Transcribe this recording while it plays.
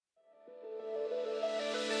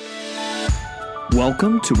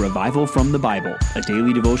Welcome to Revival from the Bible, a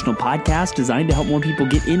daily devotional podcast designed to help more people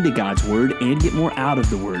get into God's Word and get more out of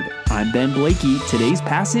the Word. I'm Ben Blakey. Today's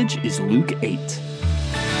passage is Luke 8.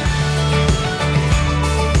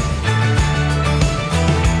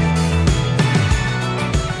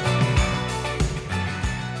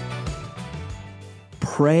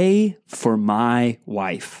 Pray for my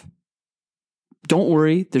wife. Don't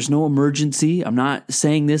worry, there's no emergency. I'm not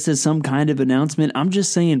saying this as some kind of announcement. I'm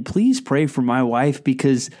just saying, please pray for my wife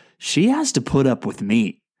because she has to put up with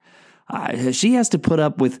me. She has to put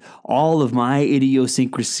up with all of my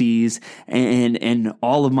idiosyncrasies and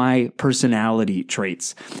all of my personality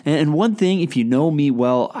traits. And one thing, if you know me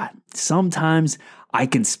well, sometimes I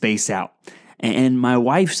can space out. And my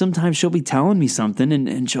wife, sometimes she'll be telling me something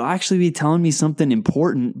and she'll actually be telling me something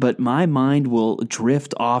important, but my mind will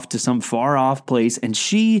drift off to some far off place. And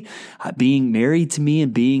she, being married to me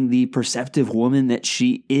and being the perceptive woman that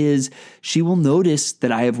she is, she will notice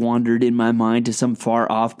that I have wandered in my mind to some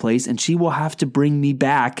far off place and she will have to bring me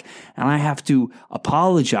back and I have to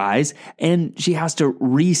apologize and she has to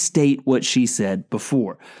restate what she said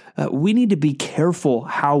before. We need to be careful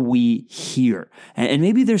how we hear. And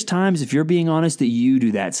maybe there's times, if you're being honest, that you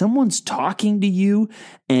do that. Someone's talking to you,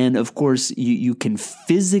 and of course, you can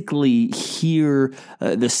physically hear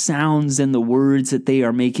the sounds and the words that they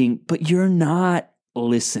are making, but you're not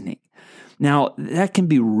listening. Now, that can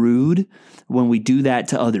be rude when we do that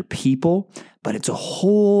to other people, but it's a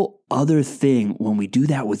whole other thing when we do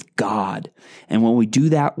that with God and when we do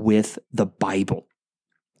that with the Bible.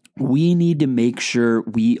 We need to make sure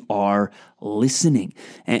we are listening.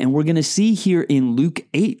 And we're going to see here in Luke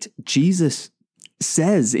 8, Jesus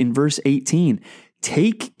says in verse 18,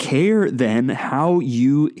 "Take care then how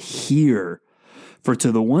you hear. For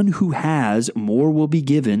to the one who has, more will be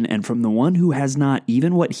given, and from the one who has not,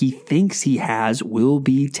 even what he thinks he has will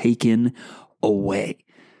be taken away."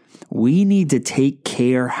 We need to take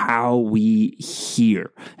care how we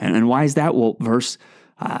hear. And why is that? Well, verse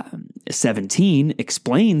 17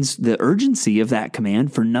 explains the urgency of that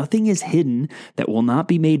command. For nothing is hidden that will not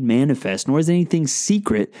be made manifest, nor is anything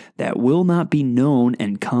secret that will not be known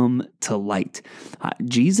and come to light.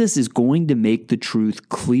 Jesus is going to make the truth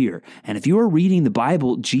clear. And if you are reading the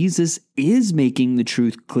Bible, Jesus is making the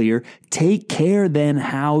truth clear. Take care then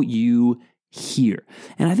how you hear.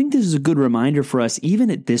 And I think this is a good reminder for us,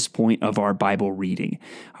 even at this point of our Bible reading.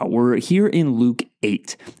 We're here in Luke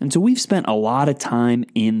 8. And so we've spent a lot of time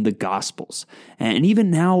in the Gospels. And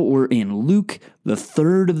even now we're in Luke, the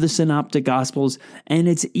third of the Synoptic Gospels. And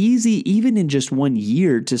it's easy, even in just 1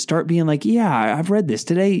 year, to start being like, yeah, I've read this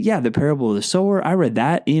today. Yeah, the parable of the sower. I read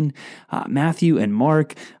that in Matthew and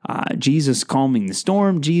Mark. Jesus calming the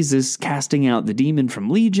storm. Jesus casting out the demon from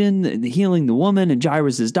Legion, healing the woman and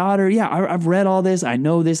Jairus' daughter. Yeah, I've read all this. I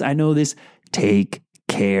know this. I know this. Take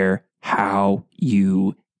care how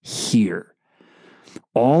you hear.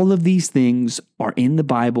 All of these things are in the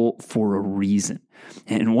Bible for a reason.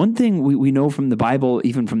 And one thing we know from the Bible,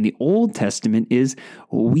 even from the Old Testament, is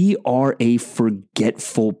we are a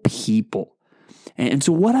forgetful people. And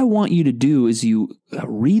so what I want you to do as you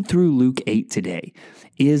read through Luke 8 today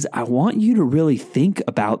is I want you to really think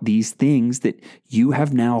about these things that you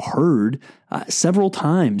have now heard several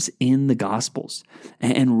times in the Gospels.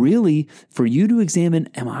 And really for you to examine,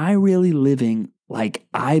 am I really living like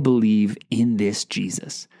I believe in this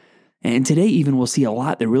Jesus? And today even we'll see a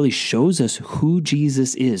lot that really shows us who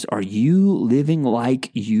Jesus is. Are you living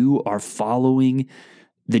like you are following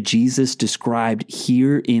the Jesus described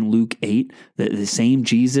here in Luke 8, the same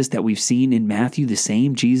Jesus that we've seen in Matthew, the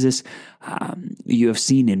same Jesus you have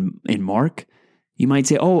seen in Mark? You might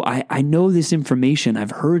say, oh, I know this information.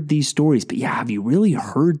 I've heard these stories, but yeah, have you really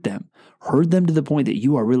heard them? Heard them to the point that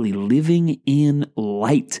you are really living in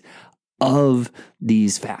light of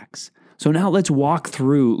these facts? So now let's walk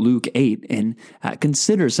through Luke 8 and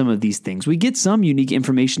consider some of these things. We get some unique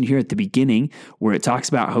information here at the beginning where it talks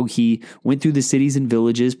about how he went through the cities and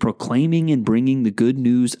villages proclaiming and bringing the good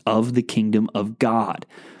news of the kingdom of God.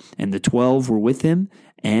 And the 12 were with him,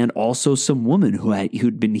 and also some women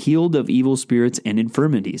who'd been healed of evil spirits and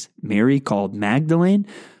infirmities. Mary called Magdalene,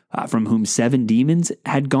 from whom 7 demons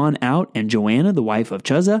had gone out, and Joanna, the wife of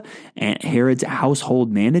Chuza, and Herod's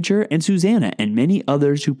household manager, and Susanna, and many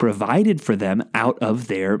others who provided for them out of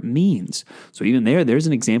their means. So even there's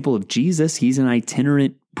an example of Jesus. He's an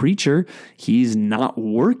itinerant preacher. He's not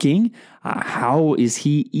working. How is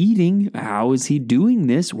he eating? How is he doing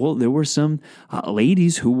this? Well, there were some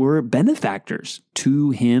ladies who were benefactors to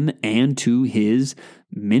him and to his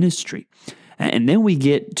ministry. And then we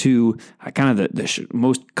get to kind of the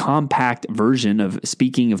most compact version of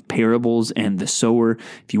speaking of parables and the sower.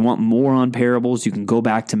 If you want more on parables, you can go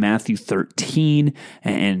back to Matthew 13,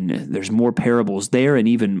 and there's more parables there and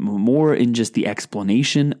even more in just the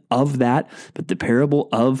explanation of that. But the parable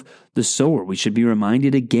of the sower, we should be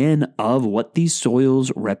reminded again of what these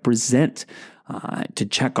soils represent. To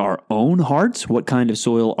check our own hearts, what kind of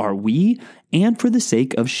soil are we, and for the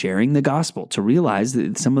sake of sharing the gospel, to realize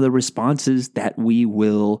that some of the responses that we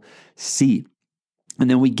will see. And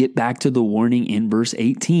then we get back to the warning in verse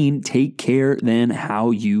 18, take care then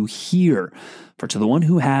how you hear. For to the one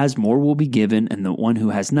who has, more will be given, and the one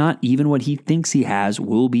who has not, even what he thinks he has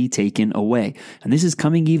will be taken away. And this is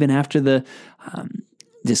coming even after the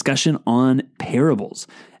discussion on parables.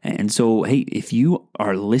 And so, hey, if you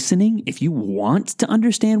are listening, if you want to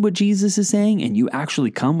understand what Jesus is saying and you actually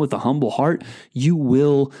come with a humble heart, you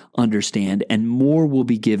will understand and more will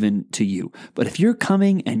be given to you. But if you're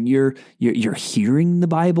coming and you're hearing the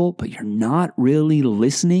Bible, but you're not really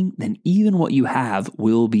listening, then even what you have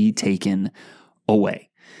will be taken away.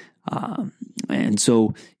 And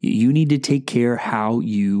so you need to take care how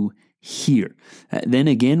you hear. Then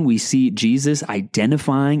again, we see Jesus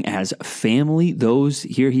identifying as family, those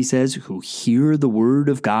here he says who hear the word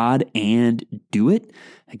of God and do it.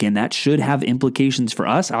 Again, that should have implications for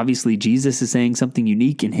us. Obviously, Jesus is saying something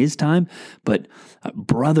unique in his time, but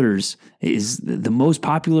brothers is the most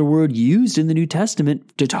popular word used in the New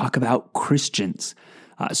Testament to talk about Christians.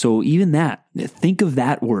 So even that, think of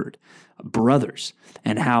that word, brothers,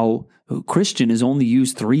 and how Christian is only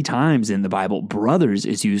used 3 times in the Bible. Brothers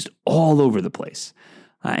is used all over the place.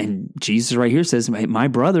 And Jesus right here says, my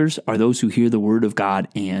brothers are those who hear the word of God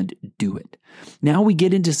and do it. Now we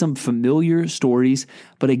get into some familiar stories,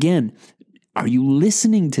 but again, are you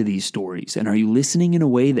listening to these stories? And are you listening in a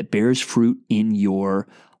way that bears fruit in your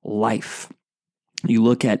life? You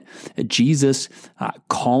look at Jesus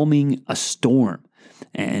calming a storm.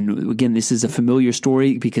 And again, this is a familiar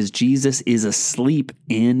story because Jesus is asleep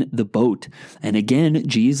in the boat. And again,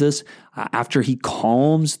 Jesus, after he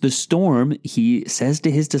calms the storm, he says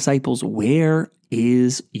to his disciples, where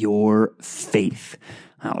is your faith?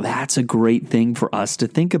 Now, that's a great thing for us to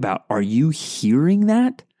think about. Are you hearing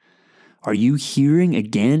that? Are you hearing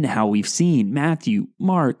again how we've seen Matthew,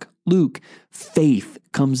 Mark, Luke, faith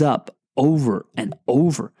comes up over and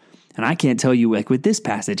over? And I can't tell you, like with this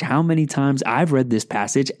passage, how many times I've read this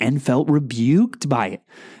passage and felt rebuked by it.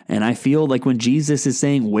 And I feel like when Jesus is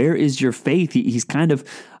saying, where is your faith? He's kind of,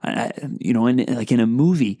 in a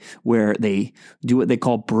movie where they do what they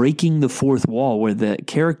call breaking the fourth wall, where the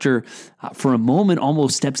character for a moment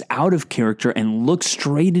almost steps out of character and looks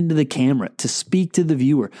straight into the camera to speak to the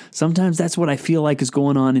viewer. Sometimes that's what I feel like is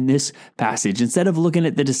going on in this passage. Instead of looking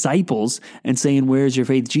at the disciples and saying, where is your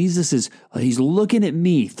faith? Jesus he's looking at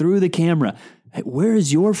me through the camera. Where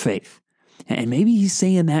is your faith? And maybe he's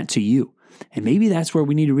saying that to you. And maybe that's where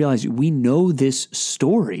we need to realize we know this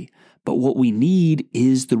story, but what we need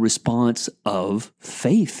is the response of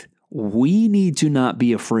faith. We need to not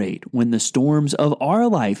be afraid when the storms of our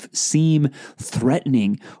life seem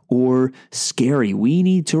threatening or scary. We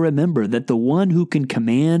need to remember that the one who can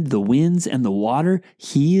command the winds and the water,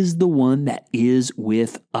 he is the one that is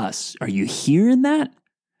with us. Are you hearing that?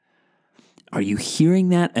 Are you hearing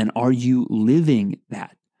that? And are you living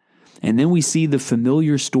that? And then we see the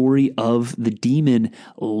familiar story of the demon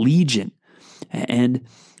Legion. And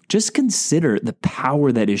just consider the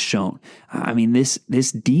power that is shown. I mean, this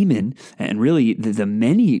demon, and really the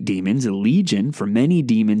many demons, a legion for many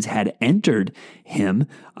demons had entered him.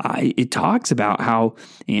 It talks about how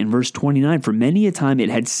in verse 29, for many a time it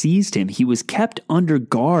had seized him. He was kept under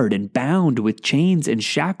guard and bound with chains and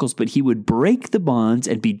shackles, but he would break the bonds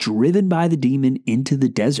and be driven by the demon into the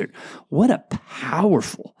desert. What a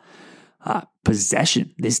powerful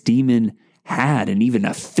possession this demon had, and even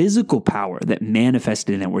a physical power that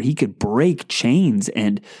manifested in him where he could break chains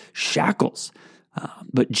and shackles.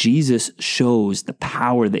 But Jesus shows the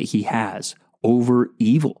power that he has over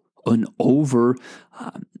evil and over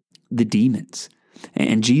the demons.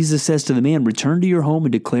 And Jesus says to the man, return to your home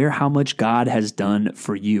and declare how much God has done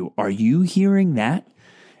for you. Are you hearing that?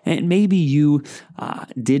 And maybe you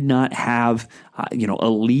did not have, a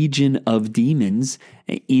legion of demons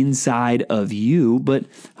inside of you, but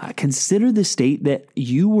consider the state that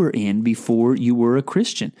you were in before you were a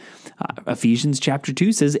Christian. Ephesians chapter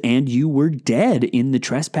 2 says, and you were dead in the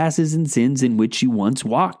trespasses and sins in which you once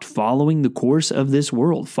walked, following the course of this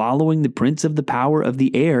world, following the prince of the power of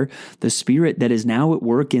the air, the spirit that is now at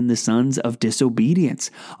work in the sons of disobedience,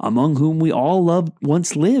 among whom we all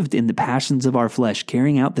once lived in the passions of our flesh,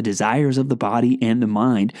 carrying out the desires of the body and the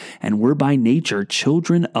mind, and were by nature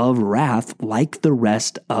children of wrath like the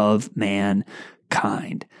rest of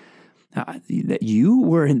mankind. That you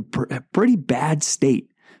were in a pretty bad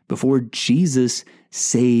state before Jesus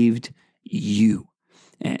saved you.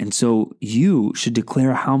 And so you should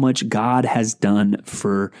declare how much God has done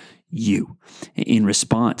for you in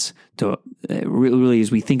response to really,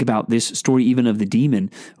 as we think about this story, even of the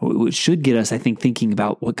demon, it should get us, I think, thinking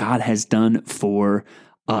about what God has done for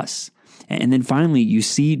us. And then finally, you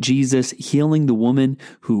see Jesus healing the woman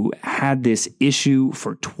who had this issue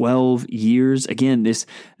for 12 years. Again, this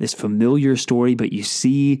familiar story, but you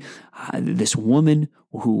see this woman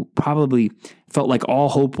who probably felt like all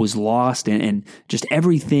hope was lost and just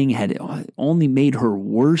everything had only made her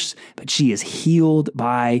worse, but she is healed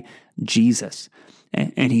by Jesus.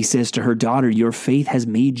 And he says to her, daughter, your faith has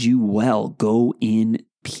made you well. Go in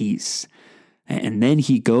peace. And then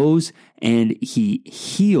he goes and he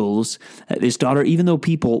heals this daughter, even though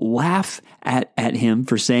people laugh at him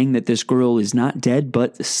for saying that this girl is not dead,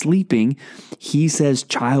 but sleeping. He says,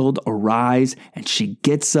 child, arise, and she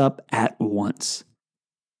gets up at once.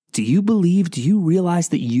 Do you realize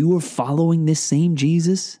that you are following this same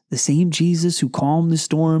Jesus? The same Jesus who calmed the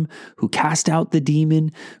storm, who cast out the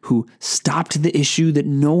demon, who stopped the issue that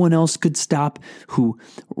no one else could stop, who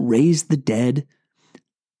raised the dead?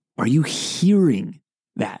 Are you hearing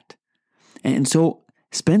that? And so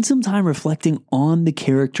spend some time reflecting on the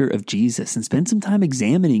character of Jesus and spend some time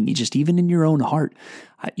examining, just even in your own heart,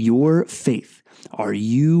 your faith. Are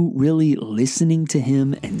you really listening to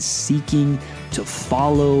him and seeking to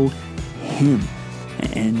follow him?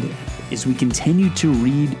 And as we continue to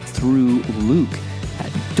read through Luke,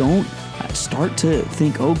 don't start to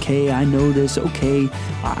think, okay, I know this. Okay,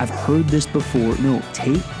 I've heard this before. No,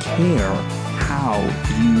 take care how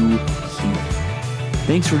you hear.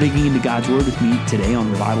 Thanks for digging into God's Word with me today on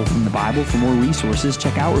Revival from the Bible. For more resources,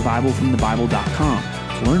 check out revivalfromthebible.com.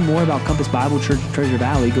 To learn more about Compass Bible Church Treasure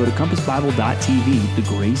Valley, go to compassbible.tv. The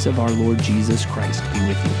grace of our Lord Jesus Christ be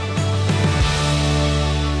with you.